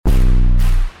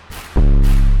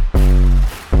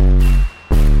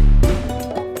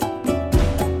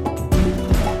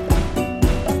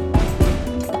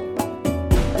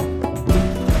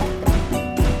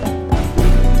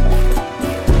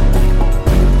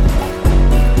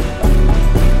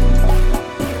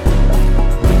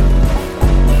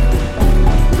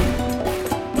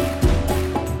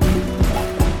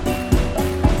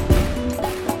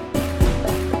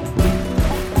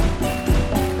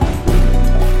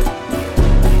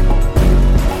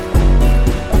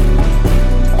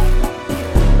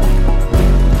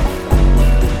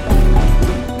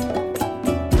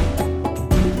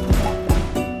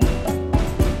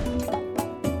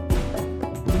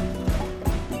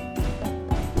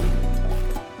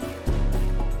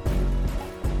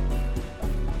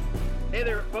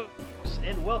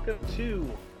welcome to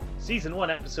Season 1,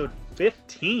 Episode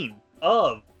 15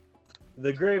 of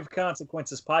the Grave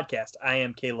Consequences Podcast. I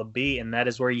am Caleb B, and that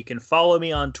is where you can follow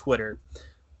me on Twitter.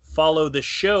 Follow the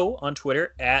show on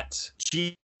Twitter at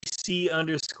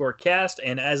GC_cast,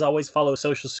 and as always, follow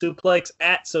Social Suplex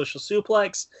at Social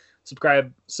Suplex.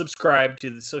 Subscribe to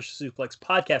the Social Suplex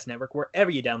Podcast Network wherever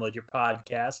you download your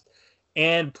podcast.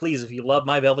 And please, if you love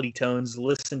my velvety tones,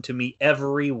 listen to me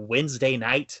every Wednesday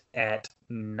night at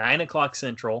 9 o'clock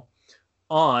Central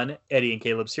on Eddie and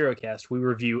Caleb's HeroCast. We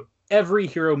review every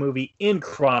hero movie in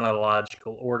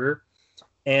chronological order.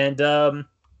 And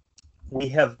we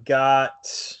have got,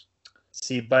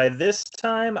 by this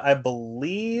time, I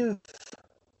believe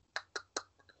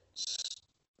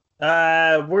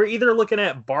we're either looking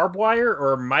at Barbed Wire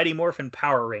or Mighty Morphin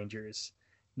Power Rangers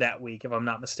that week, if I'm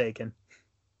not mistaken.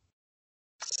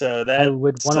 So that I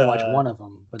would want to watch one of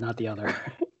them, but not the other.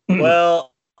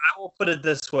 Well, I will put it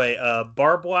this way.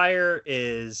 Barbed Wire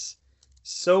is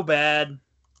so bad.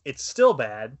 It's still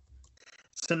bad.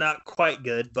 So not quite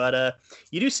good. But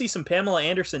you do see some Pamela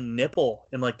Anderson nipple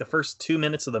in like the first 2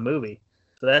 minutes of the movie.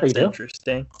 So that's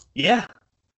interesting. Yeah.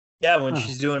 Yeah, when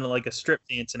she's doing like a strip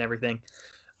dance and everything.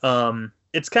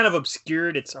 It's kind of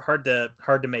obscured. It's hard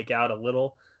to make out a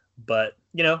little. But,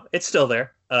 you know, it's still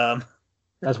there.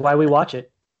 That's why we watch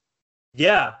it.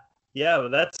 Yeah, well,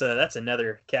 that's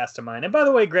another cast of mine. And by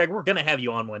the way, Greg, we're gonna have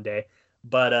you on one day.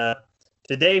 But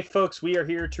today, folks, we are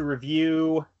here to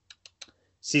review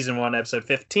Season 1, Episode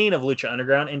 15 of Lucha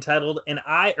Underground, entitled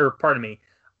Eye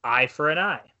for an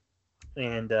Eye.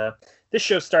 And this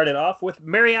show started off with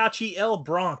Mariachi El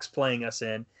Bronx playing us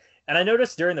in. And I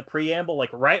noticed during the preamble,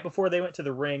 like right before they went to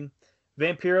the ring,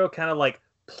 Vampiro kind of like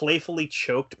playfully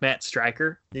choked Matt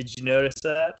Striker. Did you notice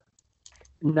that?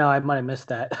 No, I might have missed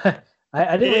that.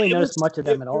 I didn't really notice much of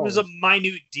them at all. It was a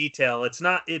minute detail. It's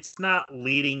not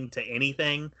leading to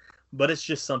anything, but it's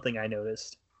just something I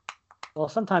noticed. Well,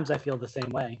 sometimes I feel the same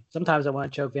way. Sometimes I want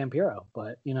to choke Vampiro,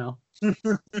 but, you know.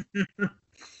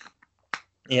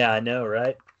 Yeah, I know,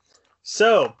 right?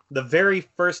 So, the very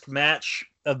first match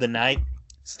of the night,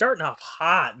 starting off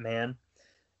hot, man.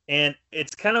 And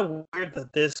it's kind of weird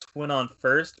that this went on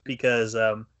first because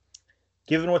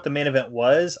given what the main event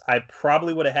was, I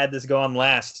probably would have had this go on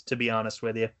last, to be honest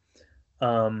with you.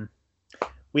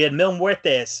 We had Mil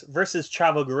Muertes versus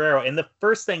Chavo Guerrero, and the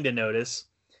first thing to notice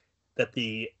that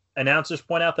the announcers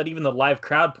point out, that even the live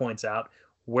crowd points out,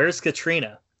 where's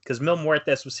Katrina? Because Mil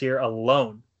Muertes was here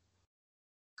alone.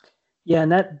 Yeah,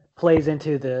 and that plays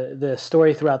into the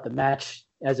story throughout the match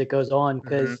as it goes on,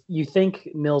 because you think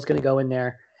Mil's going to go in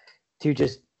there to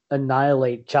just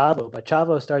annihilate Chavo, but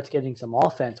Chavo starts getting some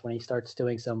offense when he starts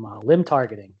doing some limb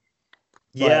targeting.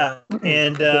 Yeah,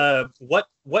 and what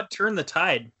turned the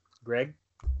tide, Greg?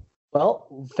 Well,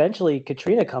 eventually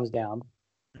Katrina comes down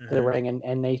to the ring,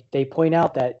 and they point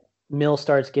out that Mil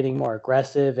starts getting more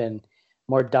aggressive and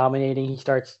more dominating. He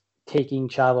starts taking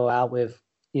Chavo out with,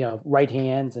 you know, right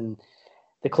hands, and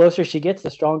the closer she gets,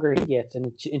 the stronger he gets,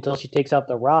 and until she takes out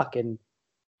the rock, and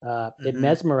it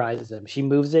mesmerizes him. She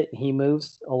moves it, and he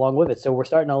moves along with it. So we're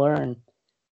starting to learn,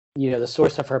 you know, the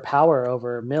source of her power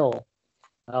over Mil.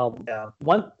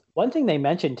 One thing they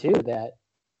mentioned too, that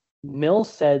Mil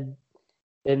said,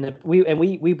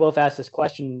 we both asked this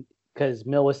question because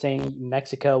Mil was saying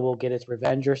Mexico will get its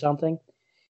revenge or something,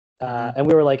 and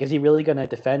we were like, is he really going to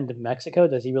defend Mexico?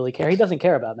 Does he really care? He doesn't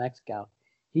care about Mexico.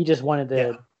 He just wanted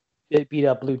to beat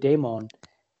up Blue Demon,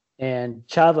 and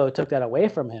Chavo took that away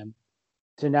from him.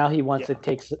 So now he wants to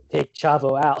take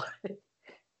Chavo out.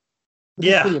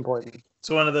 Yeah, pretty important. It's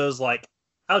one of those like,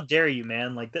 how dare you,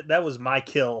 man? Like that was my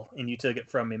kill, and you took it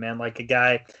from me, man. Like a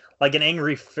guy, like an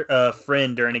angry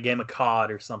friend during a game of COD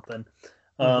or something.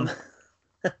 But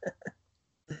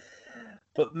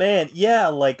man, yeah,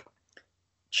 like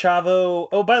Chavo.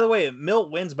 Oh, by the way, Mil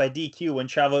wins by DQ when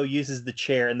Chavo uses the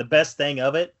chair, and the best thing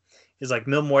of it is like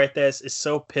Mil Muertes is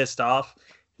so pissed off,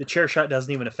 the chair shot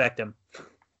doesn't even affect him.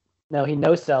 No, he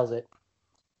no-sells it.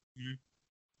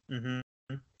 And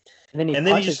then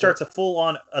he just starts a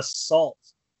full-on assault.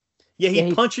 Yeah,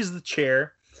 he punches the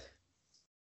chair.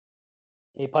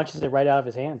 He punches it right out of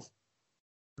his hands.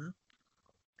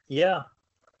 Yeah.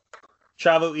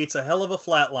 Chavo eats a hell of a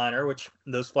flatliner, which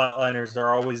those flatliners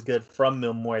are always good from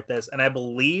Mil Muertes. And I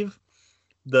believe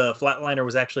the flatliner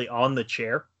was actually on the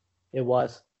chair. It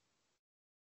was.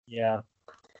 Yeah.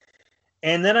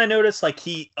 And then I noticed, like,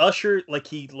 he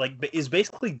is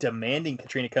basically demanding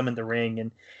Katrina come in the ring,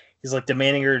 and he's like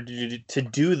demanding her to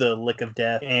do the lick of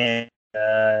death, and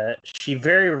she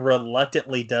very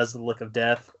reluctantly does the lick of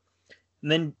death.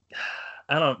 And then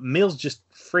I don't know, Mil's just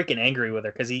freaking angry with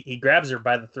her because he grabs her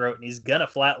by the throat and he's gonna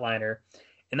flatline her,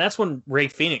 And that's when Ray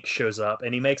Phoenix shows up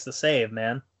and he makes the save,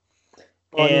 man.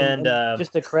 Well, And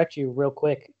just to correct you real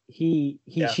quick,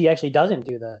 Yeah. she actually doesn't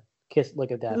do the kiss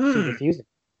lick of death. She refuses.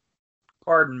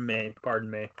 Pardon me.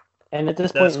 And at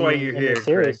this That's point why in you're the here,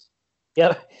 series,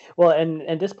 yeah. Well, and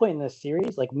at this point in the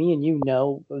series, like me and you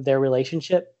know their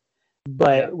relationship,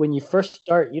 but when you first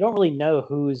start, you don't really know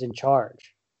who's in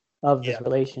charge of this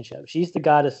relationship. She's the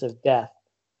goddess of death,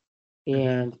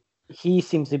 and he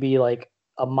seems to be like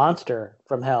a monster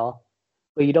from hell,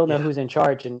 but you don't know who's in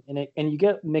charge, and you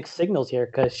get mixed signals here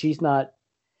because she's not.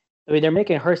 I mean, they're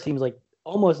making her seem like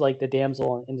almost like the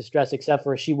damsel in distress, except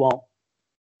for she won't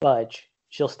budge.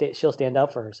 She'll stand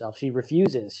up for herself. She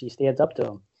refuses. She stands up to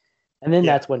him, and then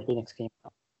that's when Phoenix came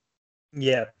out.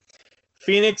 Yeah,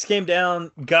 Phoenix came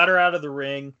down, got her out of the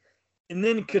ring, and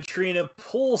then Catrina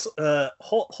holds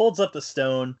up the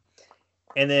stone,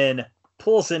 and then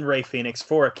pulls in Ray Phoenix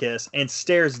for a kiss and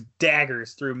stares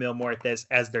daggers through Mil Muertes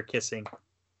as they're kissing.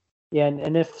 Yeah,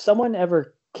 and if someone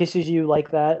ever kisses you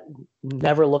like that,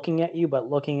 never looking at you but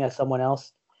looking at someone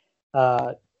else,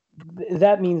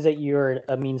 that means that you're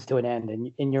a means to an end,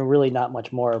 and you're really not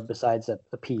much more besides a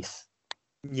piece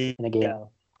in a game.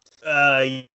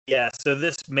 Yeah. So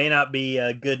this may not be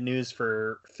good news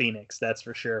for Phoenix, that's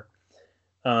for sure.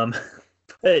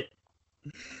 But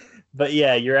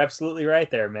yeah, you're absolutely right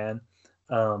there, man.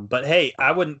 But hey,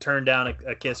 I wouldn't turn down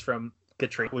a kiss from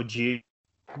Catrina. Would you?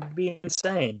 It'd be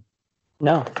insane.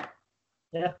 No.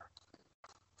 Yeah.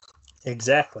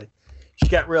 Exactly. She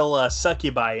got real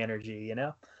succubi energy, you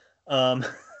know?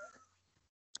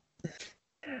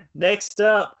 Next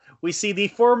up, we see the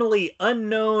formerly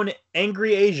unknown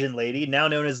angry Asian lady, now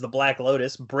known as the Black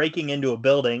Lotus, breaking into a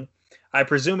building. I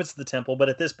presume it's the temple, but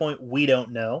at this point, we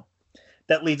don't know.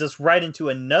 That leads us right into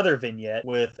another vignette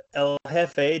with El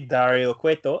Jefe, Dario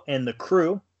Cueto, and the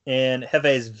crew. And Jefe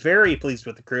is very pleased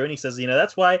with the crew, and he says,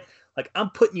 that's why I'm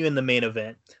putting you in the main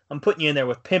event. I'm putting you in there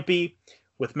with Pimpy,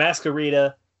 with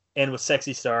Masquerita, and with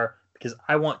Sexy Star, because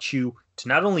I want you to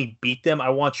not only beat them, I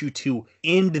want you to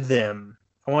end them.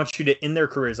 I want you to end their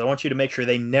careers. I want you to make sure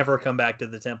they never come back to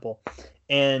the temple.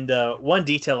 And one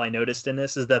detail I noticed in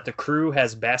this is that the crew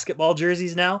has basketball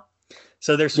jerseys now.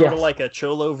 So they're sort of like a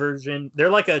Cholo version. They're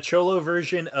like a Cholo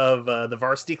version of the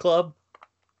Varsity Club.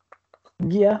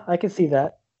 Yeah, I can see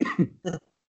that.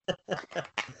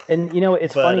 And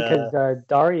it's funny because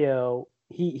Dario,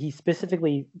 he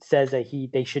specifically says that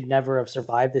they should never have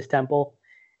survived this temple,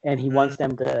 and he wants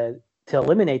them to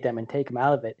eliminate them and take them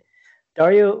out of it.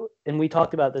 Dario, and we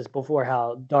talked about this before,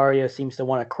 how Dario seems to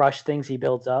want to crush things he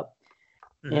builds up,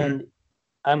 and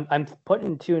I'm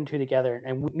putting two and two together,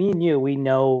 and me and you, we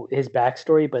know his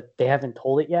backstory, but they haven't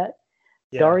told it yet.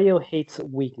 Yeah. Dario hates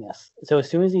weakness, so as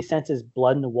soon as he senses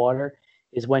blood in the water,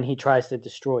 is when he tries to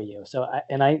destroy you. So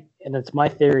and it's my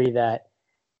theory that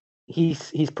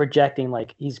he's projecting,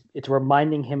 like it's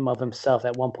reminding him of himself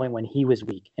at one point when he was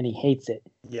weak, and he hates it.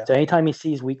 Yeah. So anytime he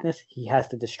sees weakness, he has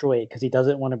to destroy it because he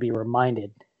doesn't want to be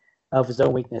reminded of his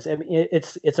own weakness. I mean,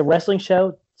 it's a wrestling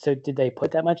show, so did they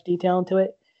put that much detail into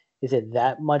it? Is it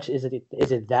that much? Is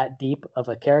it that deep of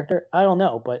a character? I don't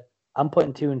know, but I'm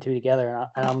putting two and two together,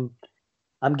 and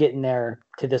I'm getting there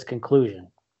to this conclusion.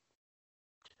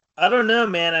 I don't know,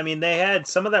 man. I mean, they had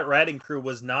some of that writing crew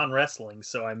was non-wrestling,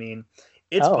 so I mean,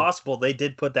 it's possible they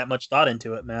did put that much thought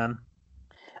into it, man.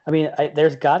 I mean,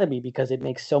 there's got to be, because it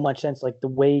makes so much sense. Like the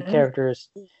way characters,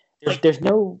 there's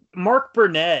no Mark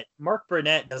Burnett. Mark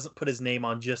Burnett doesn't put his name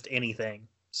on just anything.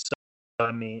 So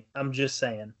I mean, I'm just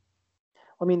saying.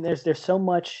 I mean, there's so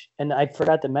much, and I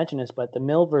forgot to mention this, but the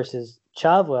Mil versus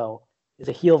Chavo is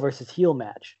a heel versus heel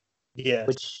match. Yeah,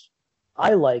 which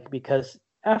I like, because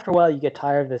after a while you get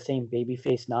tired of the same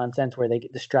babyface nonsense where they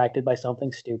get distracted by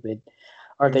something stupid,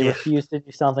 or they refuse to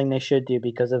do something they should do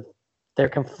because they're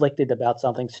conflicted about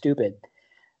something stupid.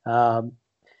 I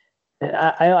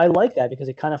like that because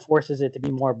it kind of forces it to be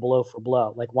more blow for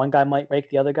blow. Like one guy might rake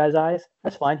the other guy's eyes.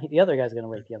 That's fine. The other guy's going to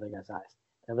rake the other guy's eyes.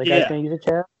 The other guy's going to use a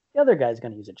chair. The other guy's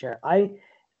going to use a chair.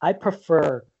 I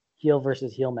prefer heel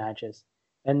versus heel matches.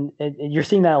 And you're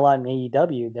seeing that a lot in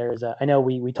AEW. I know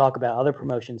we talk about other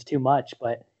promotions too much,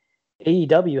 but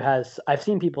AEW I've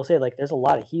seen people say, like, there's a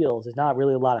lot of heels. There's not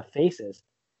really a lot of faces.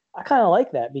 I kind of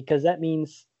like that because that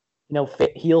means,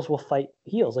 heels will fight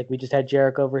heels. Like we just had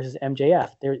Jericho versus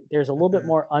MJF. There's a little bit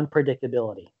more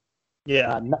unpredictability.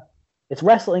 Yeah. It's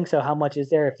wrestling, so how much is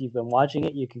there? If you've been watching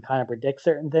it, you can kind of predict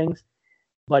certain things,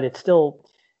 but it's still,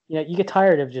 you get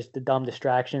tired of just the dumb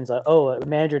distractions. Like, a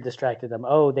manager distracted them.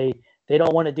 They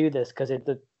don't want to do this because it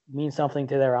means something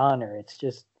to their honor. It's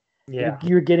just,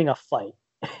 you're getting a fight.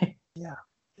 Yeah,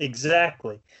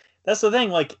 exactly. That's the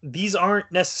thing. Like, these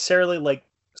aren't necessarily like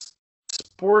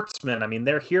sportsmen. I mean,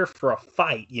 they're here for a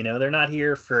fight, you know. They're not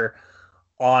here for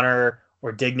honor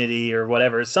or dignity or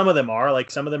whatever. Some of them are, like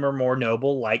some of them are more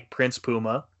noble, like Prince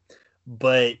Puma.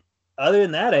 But other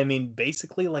than that, I mean,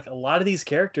 basically, like a lot of these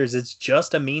characters, it's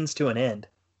just a means to an end.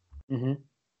 Mm-hmm.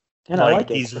 And Like I like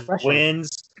it. these It's refreshing.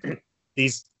 wins,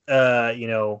 these you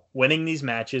know, winning these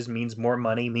matches means more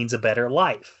money, means a better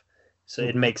life. So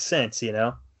it makes sense, you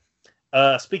know.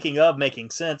 Speaking of making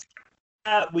sense,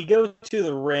 we go to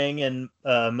the ring and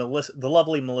the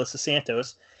lovely Melissa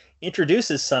Santos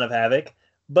introduces Son of Havoc,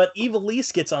 but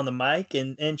Ivelisse gets on the mic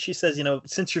and she says, you know,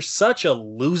 since you're such a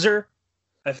loser,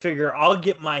 I figure I'll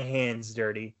get my hands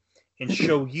dirty and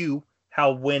show you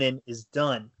how winning is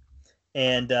done.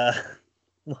 And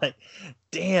like,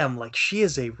 damn, like she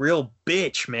is a real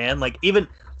bitch, man. Like even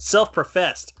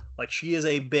self-professed, like she is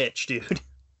a bitch, dude.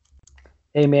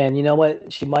 Hey, man, you know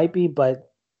what? She might be,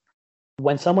 but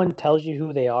when someone tells you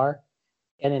who they are,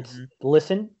 and it's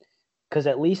listen, because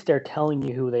at least they're telling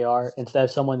you who they are instead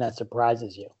of someone that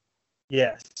surprises you.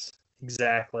 Yes,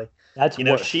 exactly. That's you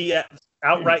know, worse. she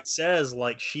outright says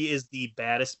like she is the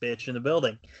baddest bitch in the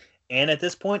building, and at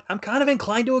this point, I'm kind of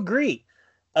inclined to agree.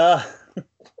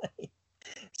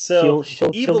 So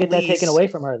she'll get that taken away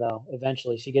from her though.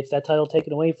 Eventually, she gets that title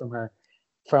taken away from her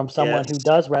from someone who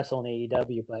does wrestle in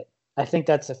AEW, but I think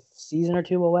that's a season or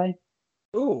two away.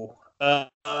 Ooh,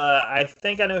 I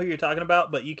think I know who you're talking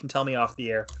about, but you can tell me off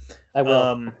the air. I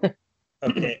will.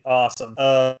 Okay, awesome.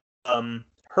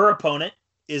 Her opponent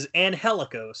is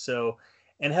Angelico. So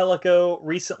Angelico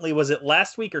recently, was it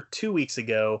last week or 2 weeks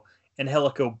ago?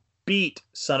 Angelico beat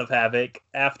Son of Havoc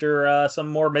after some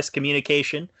more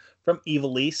miscommunication from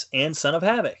Ivelisse and Son of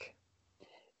Havoc.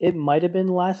 It might have been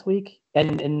last week.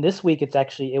 And this week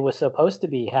it was supposed to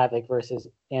be Havoc versus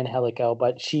Angelico,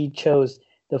 but she chose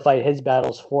to fight his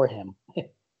battles for him.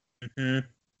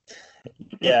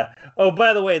 Yeah. Oh,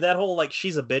 by the way, that whole like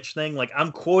she's a bitch thing, like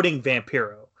I'm quoting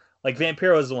Vampiro. Like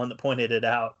Vampiro is the one that pointed it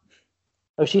out.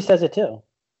 Oh, she says it too.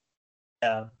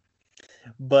 Yeah.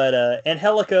 But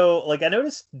Angelico, like I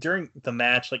noticed during the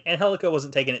match, like Angelico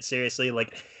wasn't taking it seriously,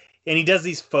 like, and he does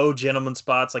these faux gentleman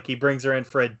spots, like he brings her in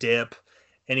for a dip,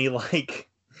 and he like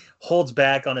holds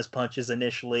back on his punches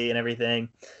initially and everything.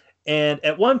 And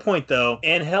at one point though,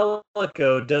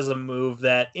 Angelico does a move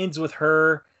that ends with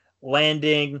her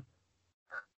landing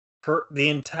the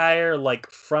entire like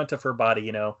front of her body,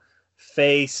 you know,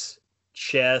 face,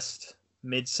 chest,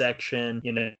 midsection,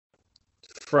 you know,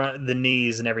 front, the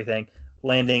knees and everything,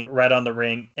 landing right on the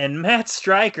ring. And Matt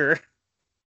Striker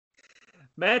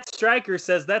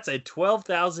says that's a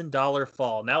 $12,000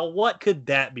 fall. Now, what could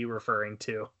that be referring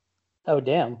to? Oh,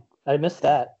 damn. I missed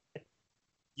that.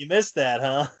 You missed that,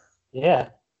 huh? Yeah.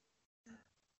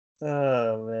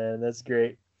 Oh, man, that's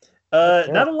great.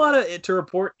 Not a lot of it to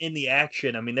report in the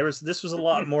action. I mean, this was a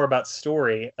lot more about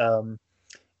story. And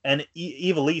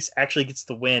Ivelisse actually gets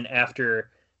the win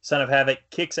after Son of Havoc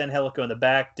kicks Angelico in the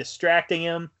back, distracting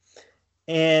him.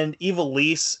 And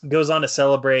Ivelisse goes on to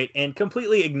celebrate and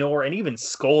completely ignore and even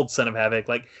scold Son of Havoc.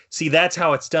 Like, see, that's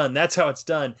how it's done. That's how it's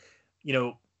done. You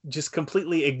know, just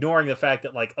completely ignoring the fact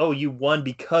that, like, oh, you won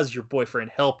because your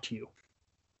boyfriend helped you.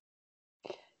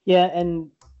 Yeah,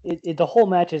 and the whole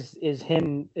match is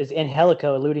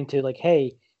Angelico alluding to like,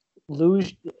 hey,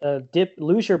 lose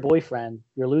your boyfriend,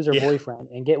 your loser boyfriend,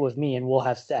 and get with me, and we'll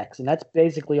have sex. And that's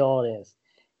basically all it is.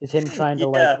 Is him trying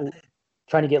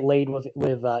to get laid with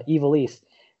Ivelisse,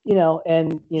 you know,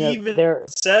 and you know even there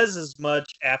says as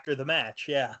much after the match.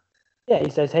 Yeah,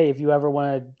 he says, hey, if you ever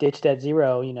want to ditch that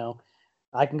zero, you know,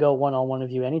 I can go one-on-one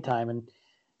with you anytime, and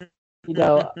you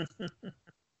know.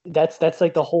 That's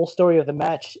like the whole story of the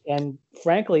match. And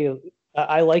frankly,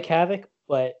 I like Havoc,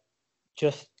 but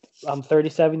just I'm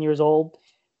 37 years old.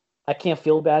 I can't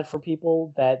feel bad for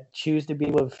people that choose to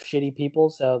be with shitty people.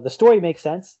 So the story makes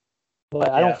sense, but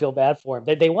I don't feel bad for him.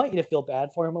 They want you to feel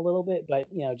bad for him a little bit,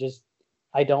 but you know, just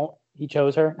I don't. He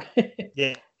chose her.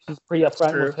 Yeah, she's pretty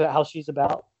upfront with how she's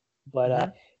about.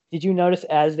 But did you notice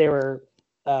as they were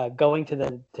going to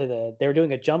the they were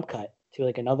doing a jump cut to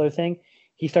like another thing?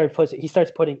 He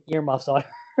starts putting earmuffs on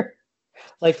her,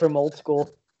 like from old school.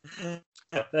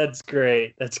 That's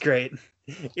great. That's great.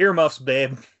 Earmuffs,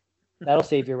 babe. That'll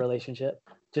save your relationship.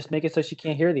 Just make it so she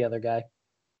can't hear the other guy.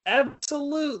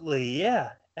 Absolutely,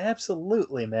 yeah,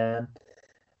 absolutely, man.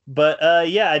 But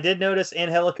yeah, I did notice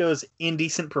Angelico's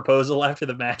indecent proposal after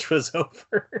the match was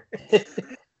over.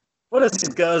 What a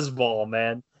scuzzball,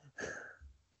 man.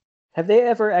 Have they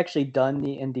ever actually done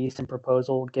the indecent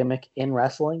proposal gimmick in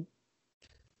wrestling?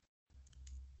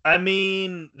 I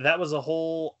mean, that was a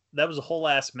whole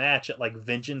ass match at like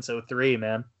Vengeance 03,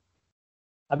 man.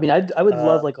 I mean, I would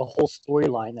love like a whole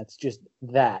storyline that's just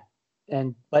that,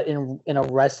 but in a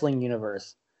wrestling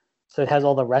universe, so it has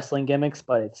all the wrestling gimmicks,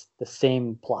 but it's the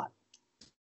same plot.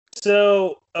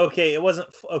 So okay, it wasn't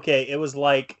okay. It was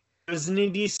an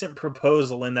indecent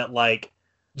proposal in that like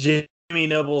Jimmy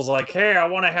Noble's like, hey, I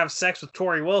want to have sex with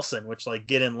Tori Wilson, which like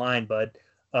get in line, bud.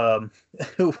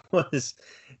 Who was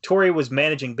Tori was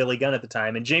managing Billy Gunn at the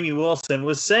time, and Jamie Wilson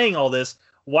was saying all this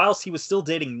whilst he was still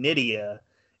dating Nydia,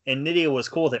 and Nydia was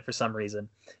cool with it for some reason.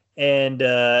 And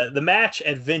the match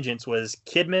at Vengeance was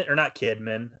Jamie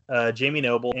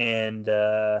Noble, and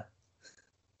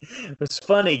it was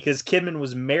funny because Kidman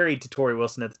was married to Tori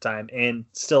Wilson at the time and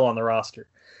still on the roster.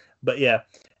 But yeah,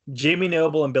 Jamie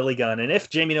Noble and Billy Gunn. And if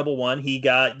Jamie Noble won, he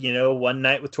got, one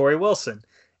night with Tori Wilson.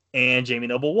 And Jamie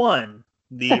Noble won.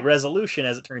 The resolution,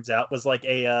 as it turns out, was like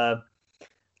a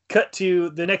cut to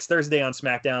the next Thursday on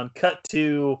SmackDown, cut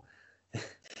to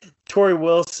Tori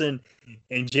Wilson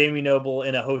and Jamie Noble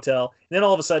in a hotel. And then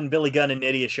all of a sudden, Billy Gunn and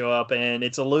Nydia show up, and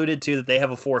it's alluded to that they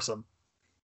have a foursome.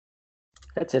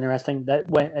 That's interesting. That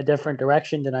went a different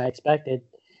direction than I expected.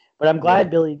 But I'm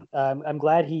glad I'm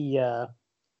glad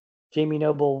Jamie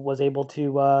Noble was able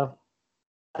to.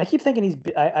 I keep thinking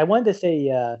I wanted to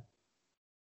say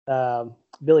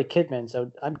Billy Kidman,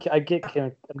 so I'm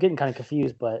getting kind of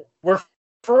confused. But we're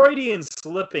Freudian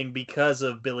slipping because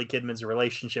of Billy Kidman's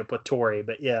relationship with Tori.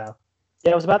 But yeah.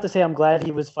 Yeah, I was about to say I'm glad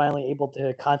he was finally able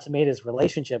to consummate his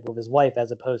relationship with his wife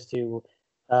as opposed to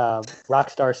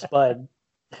Rockstar Spud.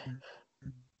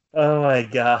 Oh my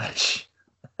gosh.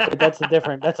 But that's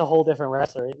a whole different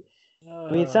wrestler.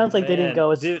 I mean, it sounds like they didn't go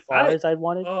as far as I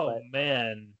wanted.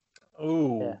 Man.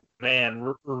 Ooh,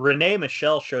 man. Renee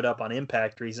Michelle showed up on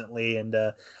Impact recently, and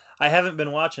I haven't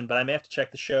been watching, but I may have to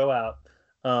check the show out.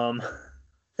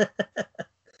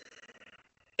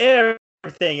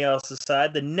 Everything else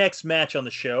aside, the next match on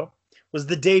the show was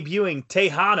the debuting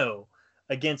Tejano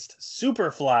against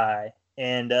Superfly.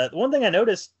 And the one thing I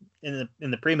noticed in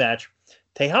the pre-match,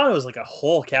 Tejano is like a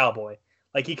whole cowboy.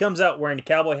 Like he comes out wearing a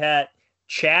cowboy hat,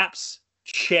 chaps,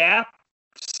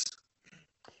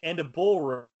 and a bull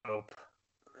rope.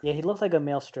 Yeah, he looks like a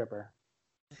male stripper.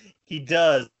 He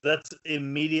does. That's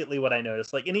immediately what I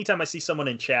noticed. Like anytime I see someone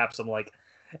in chaps, I'm like,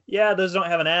 yeah, those don't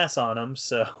have an ass on them,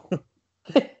 so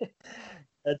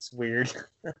that's weird.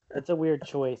 It's a weird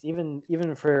choice. Even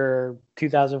for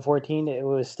 2014, it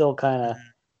was still kind of.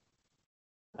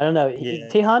 I don't know. Yeah.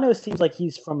 Tejano seems like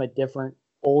he's from a different,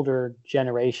 older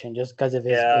generation just because of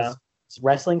his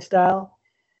wrestling style.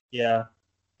 Yeah.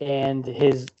 And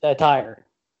his attire.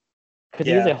 Because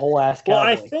he is a whole ass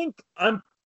cowboy. Well, I'm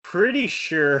pretty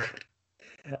sure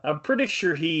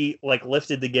he like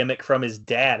lifted the gimmick from his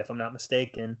dad, if I'm not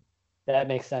mistaken. That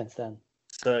makes sense then.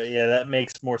 So yeah, that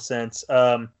makes more sense.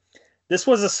 This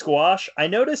was a squash. I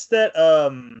noticed that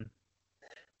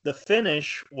the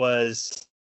finish was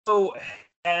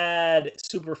had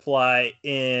Superfly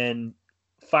in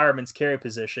fireman's carry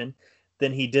position.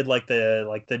 Then he did like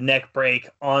the neck break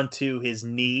onto his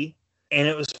knee, and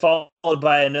it was followed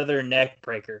by another neck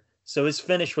breaker. So his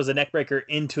finish was a neck breaker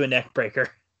into a neck breaker.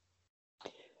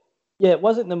 Yeah, it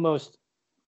wasn't the most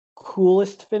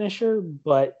coolest finisher,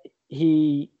 but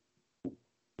he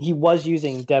was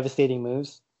using devastating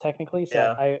moves technically.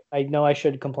 So I know I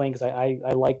should complain because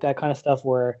I like that kind of stuff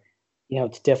where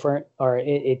it's different or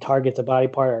it targets a body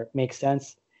part or it makes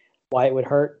sense why it would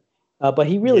hurt. But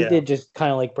he really did just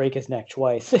kind of like break his neck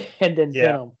twice and then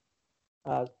pin him.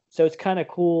 So it's kind of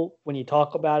cool when you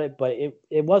talk about it, but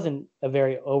it wasn't a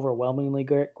very overwhelmingly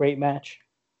great match.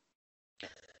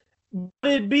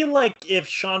 It'd be like if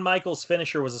Shawn Michaels'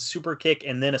 finisher was a super kick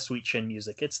and then a sweet chin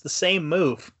music. It's the same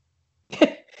move.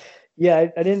 Yeah,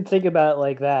 I didn't think about it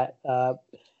like that.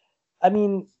 I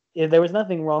mean, if there was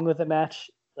nothing wrong with the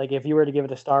match, like if you were to give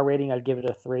it a star rating, I'd give it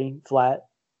a 3 flat.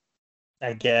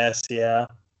 I guess, yeah.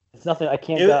 It's nothing. I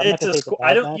can't.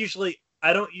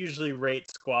 I don't usually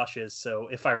rate squashes, so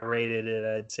if I rated it,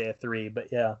 I'd say a 3. But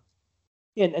yeah.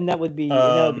 Yeah, and that would be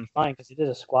fine because it is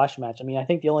a squash match. I mean, I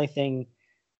think the only thing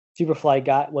Superfly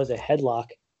got was a headlock,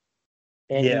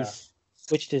 and he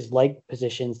switched his leg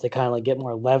positions to kind of like get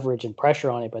more leverage and pressure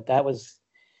on it. But that was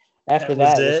it was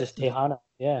just Tejano.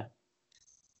 Yeah.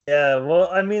 Yeah, well,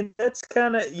 I mean, that's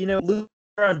kind of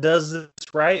Luchasaurus does this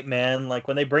right, man. Like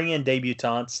when they bring in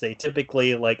debutantes, they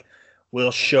typically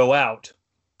will show out.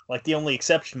 Like the only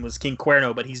exception was King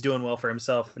Cuerno, but he's doing well for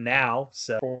himself now.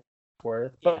 So,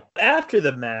 but after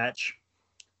the match,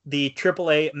 the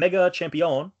AAA Mega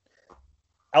Champion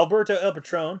Alberto El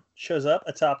Patron shows up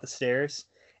atop the stairs,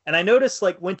 and I noticed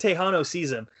when Tejano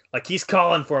sees him, he's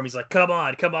calling for him. He's like, "Come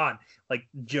on, come on!" Like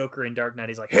Joker in Dark Knight,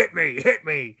 he's like, "Hit me, hit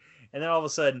me!" And then all of a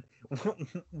sudden,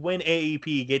 when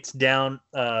AEP gets down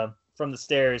from the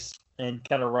stairs and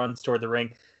kind of runs toward the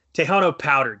ring, Tejano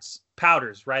powders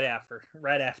right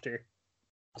after.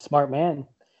 Smart man.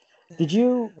 Did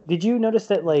you notice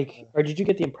that, like, or did you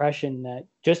get the impression that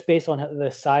just based on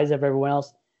the size of everyone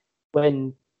else,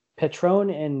 when Patron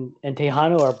and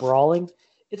Tejano are brawling,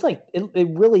 it's like it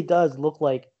really does look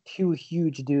like two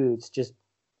huge dudes just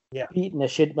beating the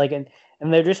shit, like, and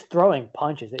they're just throwing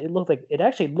punches. It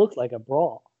actually looked like a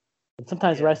brawl. And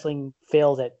sometimes wrestling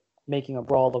fails at making a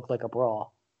brawl look like a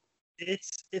brawl.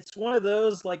 It's one of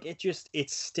those, like, it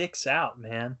sticks out,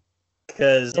 man.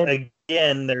 Because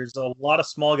again, there's a lot of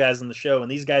small guys on the show,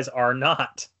 and these guys are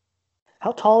not.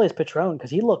 How tall is Patron?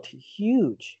 Because he looked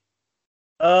huge.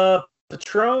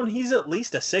 Patron, he's at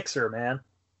least a 6'er, man.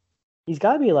 He's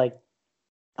got to be like,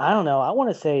 I don't know. I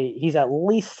want to say he's at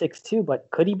least 6'2", but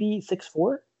could he be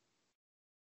 6'4"?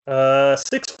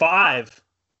 6'5".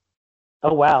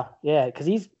 Oh wow, yeah, because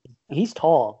he's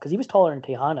tall. Because he was taller than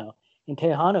Tejano, and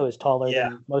Tejano is taller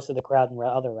than most of the crowd and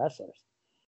other wrestlers.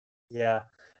 Yeah.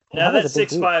 Now that's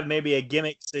 6'5", maybe a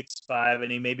gimmick 6'5",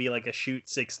 and he may be like a shoot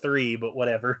 6'3", but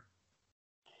whatever.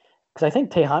 Because I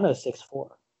think Tejano is 6'4".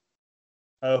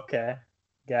 Okay,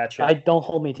 gotcha. I don't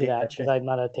hold me to that because I'm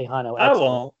not a Tejano expert. I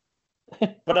won't.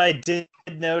 But I did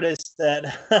notice that.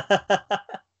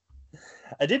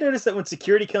 I did notice that when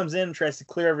security comes in and tries to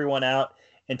clear everyone out,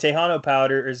 and Tejano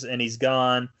powders and he's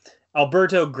gone,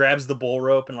 Alberto grabs the bull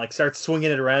rope and like starts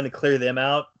swinging it around to clear them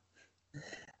out.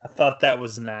 I thought that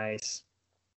was nice.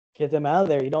 Get them out of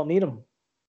there. You don't need them.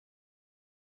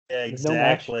 Yeah,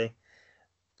 exactly.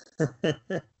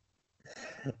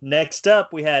 Next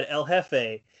up, we had El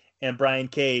Jefe and Brian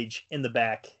Cage in the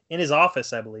back in his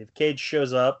office, I believe. Cage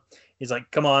shows up. He's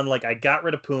like, "Come on, like I got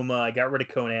rid of Puma, I got rid of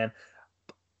Conan.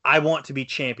 I want to be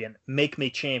champion. Make me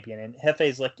champion." And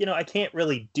Jefe's like, I can't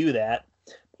really do that.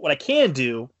 What I can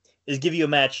do is give you a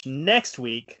match next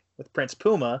week with Prince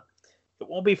Puma. It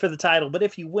won't be for the title, but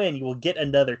if you win, you will get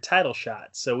another title shot.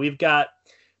 So we've got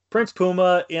Prince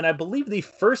Puma in, I believe, the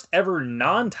first ever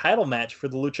non-title match for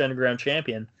the Lucha Underground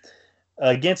champion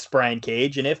against Brian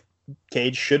Cage. And if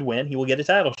Cage should win, he will get a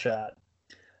title shot.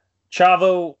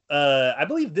 Chavo, I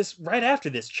believe right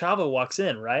after this, Chavo walks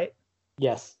in, right?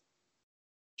 Yes.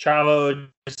 Chavo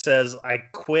says, "I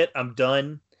quit. I'm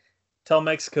done. Tell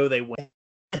Mexico they win."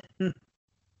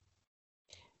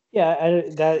 Yeah,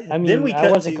 I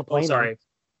wasn't complaining. Sorry.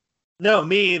 No,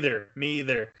 me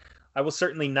either. I will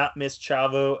certainly not miss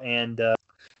Chavo. And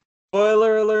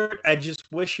spoiler alert, I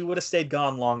just wish he would have stayed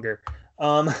gone longer.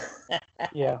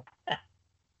 Yeah.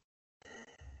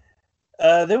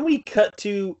 Then we cut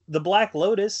to the Black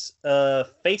Lotus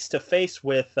face to face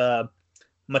with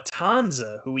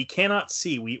Matanza, who we cannot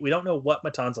see. We don't know what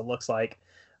Matanza looks like,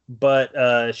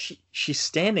 but she's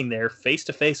standing there face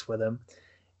to face with him.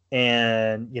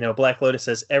 And, Black Lotus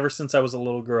says, "Ever since I was a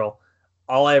little girl,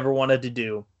 all I ever wanted to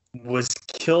do was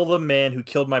kill the man who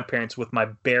killed my parents with my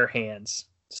bare hands."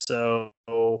 So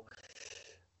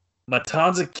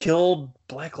Matanza killed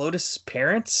Black Lotus'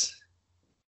 parents?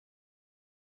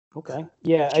 Okay.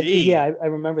 Yeah, I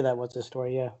remember that was the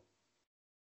story, yeah.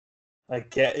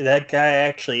 Like, that guy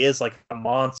actually is like a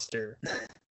monster.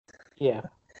 Yeah.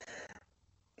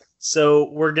 So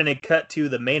we're going to cut to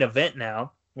the main event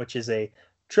now, which is a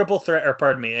triple threat,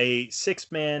 a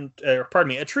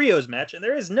trios match, and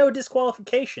there is no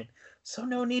disqualification, so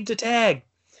no need to tag.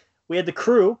 We had the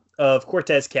crew of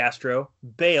Cortez Castro,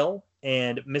 Bale,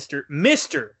 and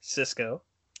Mr. Cisco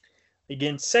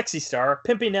against Sexy Star,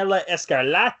 Pimpinella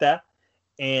Escarlata,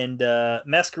 and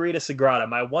Mascarita Sagrada.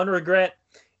 My one regret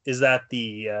is that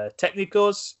the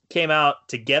Technicos came out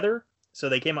together, so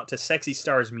they came out to Sexy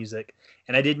Star's music,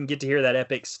 and I didn't get to hear that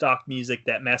epic stock music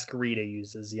that Mascarita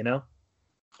uses,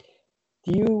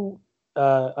 Do you,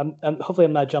 hopefully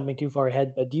I'm not jumping too far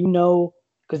ahead, but do you know,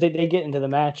 because they get into the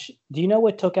match, do you know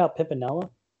what took out Pimpinella?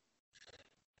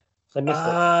 I missed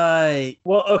it.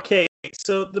 Well, okay,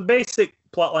 so the basic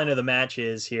plotline of the match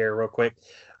is here, real quick.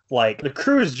 Like, the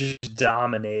crew is just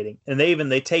dominating, and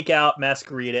they take out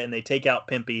Mascarita and they take out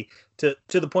Pimpy to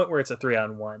the point where it's a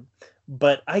 3-on-1.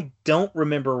 But I don't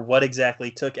remember what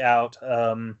exactly took out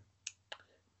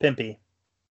Pimpy.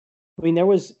 I mean,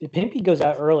 Pimpy goes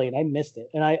out early, and I missed it.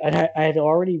 And I had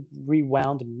already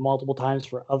rewound multiple times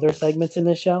for other segments in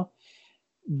this show,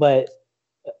 but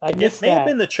I missed that. It may have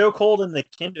been the chokehold and the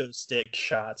kendo stick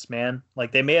shots, man.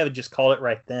 Like, they may have just called it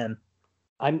right then.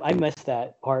 I missed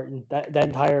that part, and that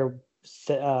entire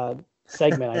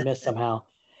segment I missed somehow.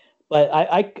 But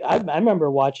I remember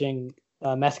watching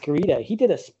Mascarita. He did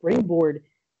a springboard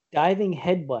diving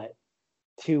headbutt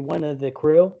to one of the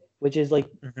crew, which is like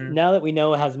Mm-hmm. now that we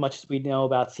know as much as we know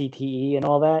about CTE and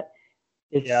all that,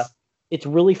 it's Yeah. it's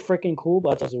really freaking cool,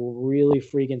 but it's also really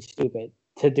freaking stupid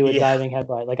to do a Yeah. diving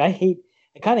headbutt. Like I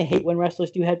kind of hate when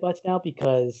wrestlers do headbutts now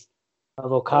because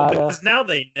of Well, Okada. because now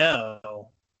they know.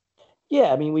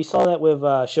 Yeah, I mean we saw that with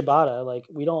Shibata. Like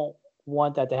we don't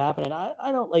want that to happen, and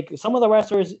I don't like some of the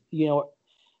wrestlers. You know,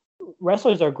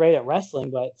 wrestlers are great at wrestling,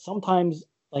 but sometimes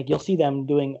like you'll see them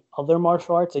doing other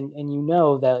martial arts, and you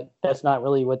know that that's not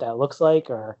really what that looks like,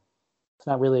 or it's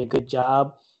not really a good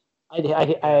job. I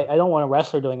don't want a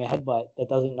wrestler doing a headbutt that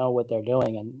doesn't know what they're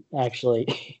doing and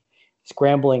actually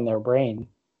scrambling their brain.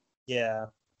 Yeah,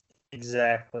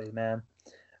 exactly, man.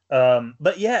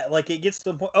 But yeah, like it gets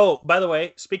to the point. Oh, by the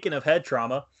way, speaking of head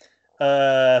trauma,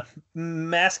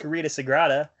 Masquerita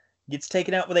Sagrada gets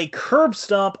taken out with a curb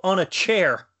stomp on a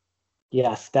chair.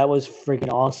 Yes, that was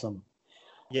freaking awesome.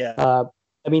 Yeah.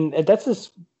 I mean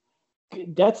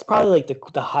that's probably like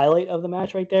the highlight of the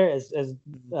match right there, as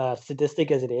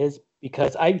sadistic as it is,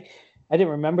 because I didn't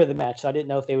remember the match, so I didn't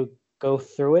know if they would go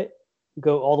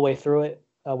all the way through it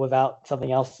without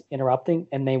something else interrupting,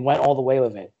 and they went all the way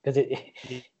with it because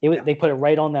they put it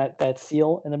right on that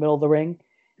seal in the middle of the ring,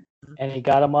 and he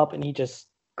got him up and he just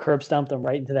curb stomped him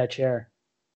right into that chair.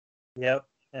 Yep,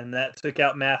 and that took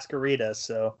out Masquerita,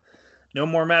 so no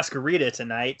more Masquerita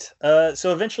tonight.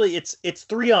 So eventually it's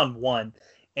 3-on-1,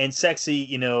 and Sexy,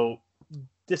 you know,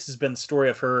 this has been the story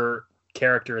of her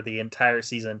character the entire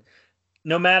season.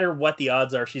 No matter what the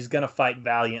odds are, she's gonna fight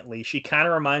valiantly. She kind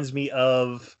of reminds me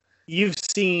of, you've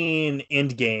seen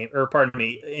Endgame, or pardon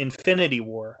me, Infinity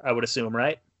War, I would assume,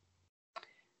 right?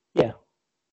 Yeah.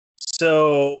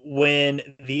 So when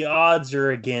the odds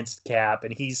are against Cap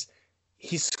and he's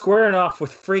squaring off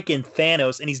with freaking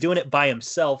Thanos and he's doing it by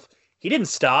himself, he didn't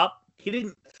stop. He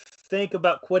didn't think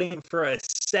about quitting for a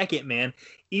second, man.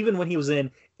 Even when he was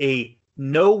in a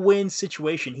no-win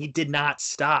situation, he did not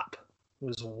stop. It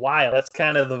was wild. That's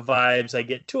kind of the vibes I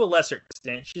get to a lesser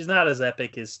extent. She's not as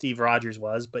epic as Steve Rogers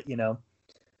was, but you know,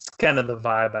 it's kind of the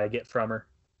vibe I get from her.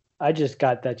 I just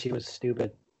got that she was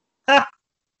stupid.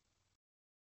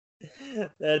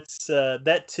 That's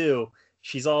that too.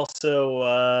 She's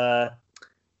also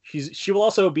she will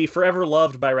also be forever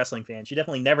loved by wrestling fans. She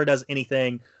definitely never does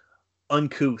anything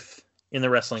uncouth in the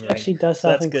wrestling ring. She does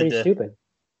something pretty stupid.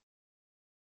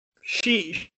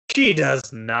 She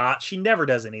does not. She never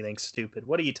does anything stupid.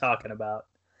 What are you talking about?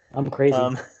 I'm crazy.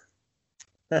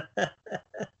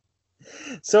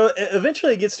 So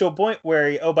eventually it gets to a point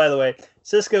where, oh, by the way,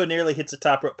 Cisco nearly hits a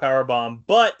top rope powerbomb,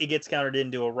 but it gets countered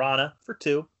into a Rana for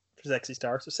 2 for Sexy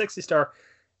Star. So Sexy Star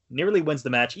nearly wins the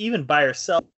match, even by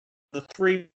herself. The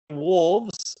 3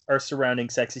 wolves are surrounding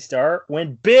Sexy Star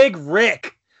when Big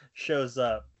Rick shows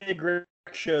up. Big Rick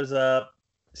shows up.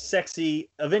 Sexy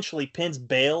eventually pins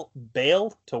Bale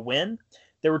to win.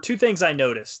 There were 2 things I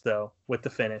noticed, though, with the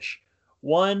finish.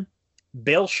 One,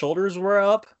 Bale's shoulders were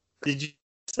up. Did you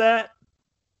notice that?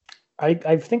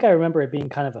 I think I remember it being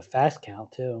kind of a fast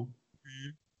count, too.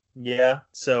 Yeah,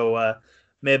 so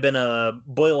may have been a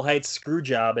Boyle Heights screw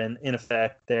job in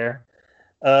effect there.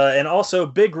 And also,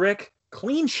 Big Rick,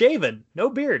 clean shaven, no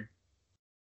beard.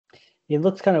 He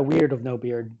looks kind of weird with no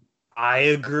beard. I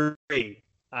agree.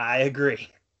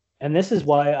 And this is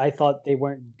why I thought they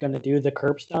weren't going to do the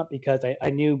curb stomp, because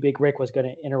I knew Big Rick was going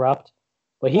to interrupt.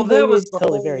 But he waited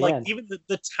till the very end. Even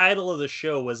the title of the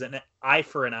show was an eye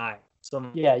for an eye.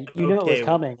 So yeah, you know it was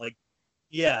coming. Like,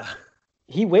 yeah.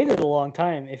 He waited a long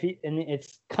time. And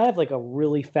it's kind of like a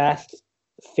really fast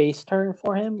face turn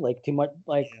for him. Like too much.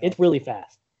 Like it's really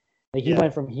fast. Like he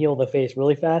went from heel to face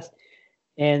really fast.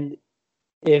 And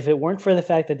if it weren't for the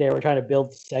fact that they were trying to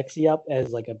build Sexy up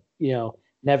as like a, you know,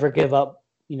 never give up,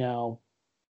 you know,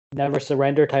 never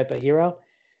surrender type of hero.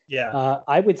 Yeah.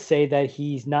 I would say that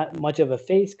he's not much of a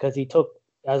face because he took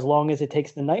as long as it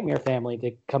takes the Nightmare Family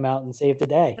to come out and save the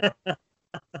day.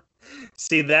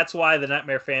 See, that's why the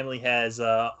Nightmare Family has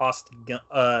Austin,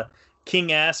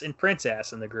 King Ass and Prince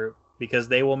Ass in the group, because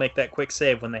they will make that quick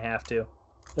save when they have to.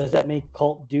 Does that make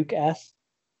Colt Duke Ass?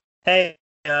 Hey,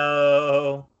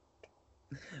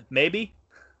 maybe.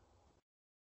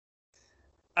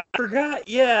 I forgot.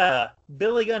 Yeah,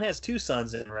 Billy Gunn has 2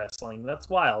 sons in wrestling. That's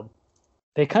wild.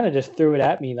 They kind of just threw it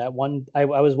at me. That one, I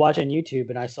was watching YouTube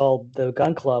and I saw the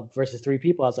Gun Club versus 3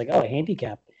 people. I was like, oh,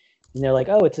 handicap. And they're like,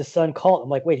 oh, it's his son Colt. I'm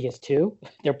like, wait, he has 2?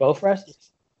 They're both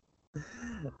wrestlers?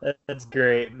 That's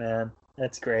great, man.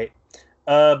 That's great.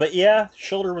 But yeah,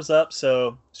 shoulder was up,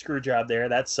 so screw job there.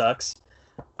 That sucks.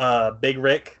 Big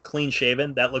Rick, clean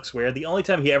shaven. That looks weird. The only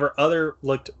time he ever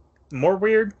looked more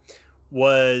weird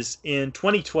was in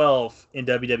 2012 in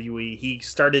WWE. He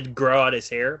started to grow out his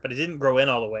hair, but it didn't grow in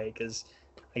all the way because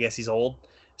I guess he's old.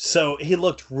 So he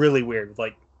looked really weird, with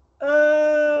like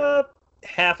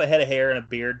half a head of hair and a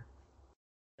beard.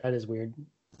 That is weird.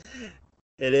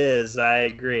 It is. I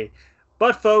agree.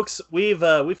 But folks,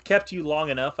 we've kept you long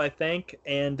enough, I think,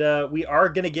 and we are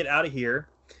going to get out of here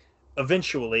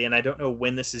eventually. And I don't know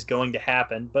when this is going to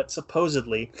happen, but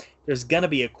supposedly there's going to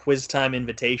be a quiz time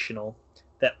invitational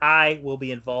that I will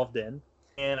be involved in,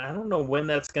 and I don't know when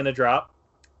that's going to drop.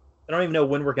 I don't even know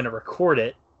when we're going to record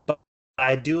it, but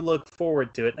I do look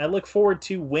forward to it. And I look forward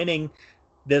to winning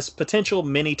this potential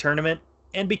mini tournament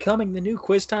and becoming the new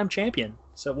quiz time champion.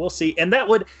 So we'll see. And that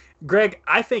would, Greg,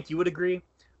 I think you would agree.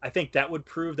 I think that would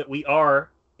prove that we are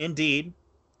indeed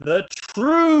the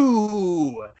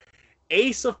true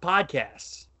ace of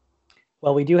podcasts.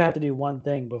 Well, we do have to do one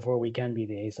thing before we can be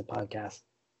the ace of podcasts.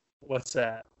 What's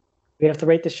that? We have to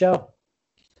rate the show.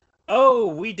 Oh,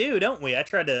 we do, don't we? I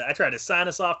tried to sign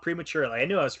us off prematurely. I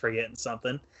knew I was forgetting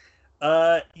something.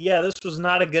 Yeah, this was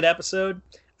not a good episode.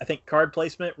 I think card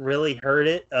placement really hurt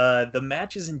it. The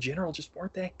matches in general just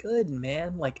weren't that good,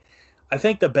 man. Like, I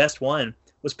think the best one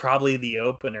was probably the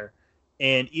opener.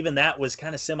 And even that was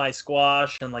kind of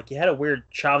semi-squash. And, like, you had a weird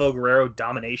Chavo Guerrero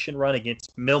domination run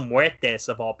against Mil Muertes,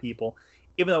 of all people,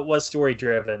 even though it was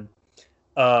story-driven.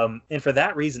 And for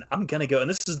that reason, I'm going to go, and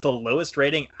this is the lowest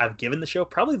rating I've given the show,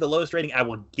 probably the lowest rating I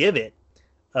will give it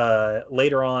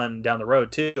later on down the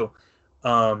road, too.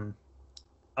 I'm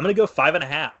going to go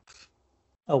 5.5.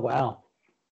 Oh, wow.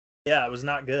 Yeah, it was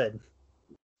not good.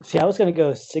 See, I was going to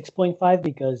go 6.5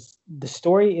 because the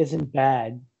story isn't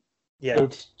bad. Yeah.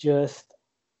 It's just,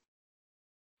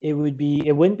 it wouldn't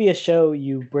be a show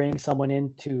you bring someone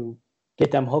in to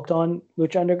get them hooked on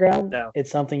Lucha Underground. No.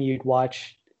 It's something you'd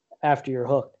watch after you're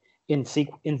hooked in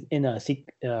a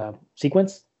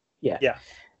sequence. Yeah. Yeah.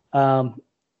 And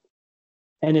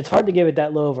it's hard to give it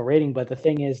that low of a rating, but the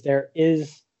thing is, the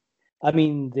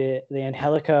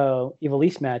Angelico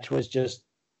Ivelisse match was just,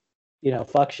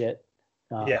 fuck shit.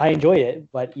 Yeah. I enjoyed it,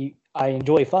 but I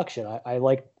enjoy fuck shit. I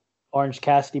like Orange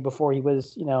Cassidy before he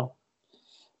was,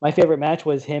 my favorite match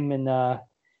was him and not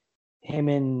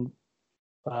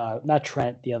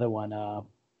Trent, the other one,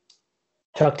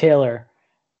 Chuck Taylor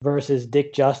versus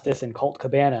Dick Justice and Colt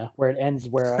Cabana, where it ends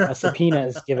where a subpoena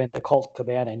is given to Colt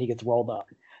Cabana and he gets rolled up.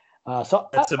 So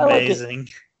that's amazing. Like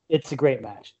it's a great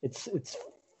match. It's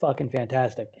fucking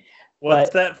fantastic. What's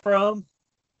that from?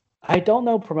 I don't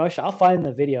know promotion. I'll find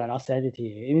the video and I'll send it to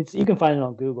you. You can find it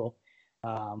on Google.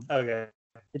 Okay.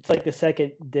 It's like the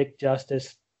second Dick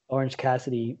Justice Orange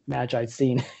Cassidy match I'd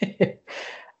seen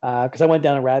because I went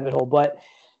down a rabbit hole. But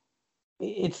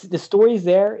it's the story's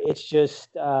there. It's just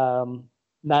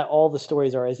not all the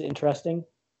stories are as interesting.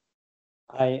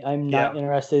 I'm not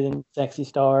interested in Sexy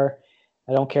Star.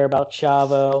 I don't care about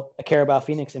Chavo. I care about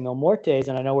Phoenix and Mil Muertes,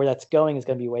 and I know where that's going is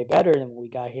going to be way better than what we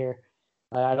got here.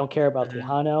 I don't care about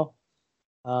Tejano.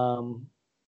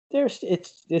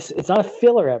 It's not a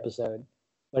filler episode,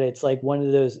 but it's like one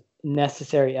of those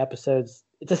necessary episodes.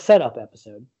 It's a setup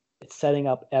episode. It's setting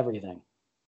up everything,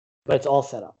 but it's all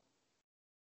set up.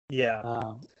 Yeah.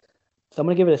 So I'm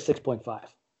gonna give it a 6.5.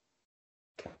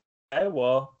 Okay,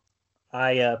 well,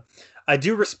 I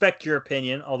do respect your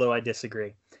opinion, although I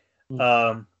disagree.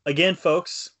 Again,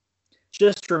 folks,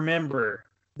 just remember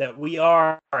that we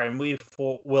are and we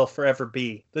will forever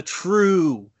be the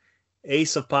true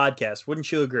ace of podcasts. Wouldn't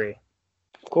you agree?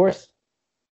 Of course.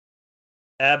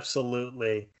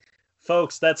 Absolutely.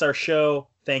 Folks, that's our show.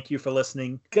 Thank you for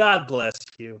listening. God bless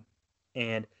you.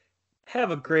 And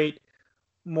have a great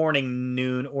morning,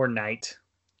 noon, or night.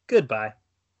 Goodbye.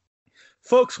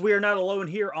 Folks, we are not alone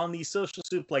here on the Social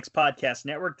Suplex Podcast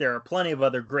Network. There are plenty of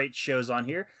other great shows on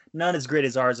here. None as great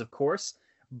as ours, of course.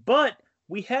 But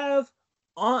we have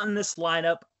on this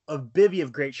lineup a bevy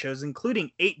of great shows, including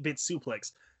 8-Bit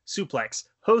Suplex,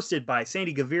 hosted by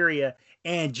Sandy Gaviria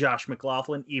and Josh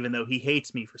McLaughlin, even though he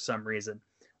hates me for some reason.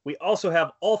 We also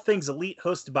have All Things Elite,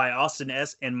 hosted by Austin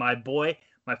S. and my boy,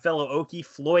 my fellow Okie,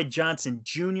 Floyd Johnson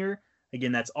Jr.,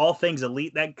 Again, that's All Things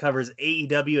Elite. That covers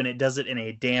AEW, and it does it in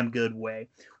a damn good way.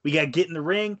 We got Get in the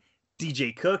Ring,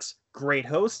 DJ Cooks, great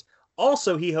host.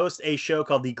 Also, he hosts a show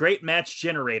called The Great Match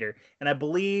Generator, and I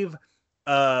believe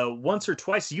once or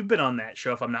twice you've been on that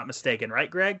show, if I'm not mistaken, right,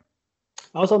 Greg?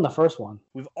 I was on the first one.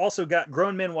 We've also got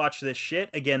Grown Men Watch This Shit.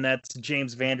 Again, that's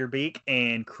James Vanderbeek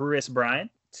and Chris Bryan.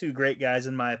 Two great guys,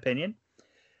 in my opinion.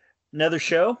 Another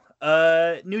show,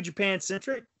 New Japan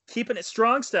Centric, Keeping It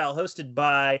Strong Style, hosted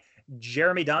by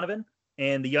Jeremy Donovan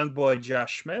and the young boy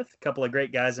Josh Smith. A couple of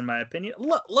great guys, in my opinion.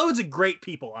 Loads of great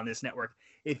people on this network,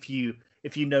 if you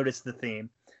notice the theme.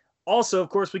 Also, of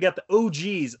course, we got the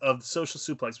OGs of Social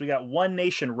Suplex. We got One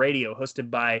Nation Radio, hosted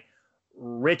by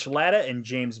Rich Latta and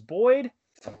James Boyd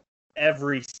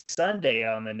every Sunday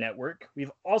on the network.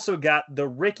 We've also got the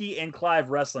Ricky and Clive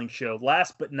Wrestling Show.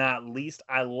 Last but not least,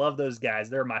 I love those guys.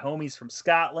 They're my homies from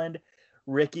Scotland.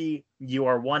 Ricky, you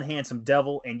are one handsome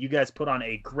devil, and you guys put on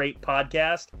a great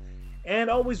podcast.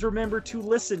 And always remember to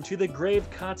listen to the Grave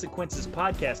Consequences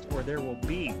podcast, or there will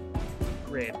be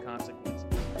grave consequences.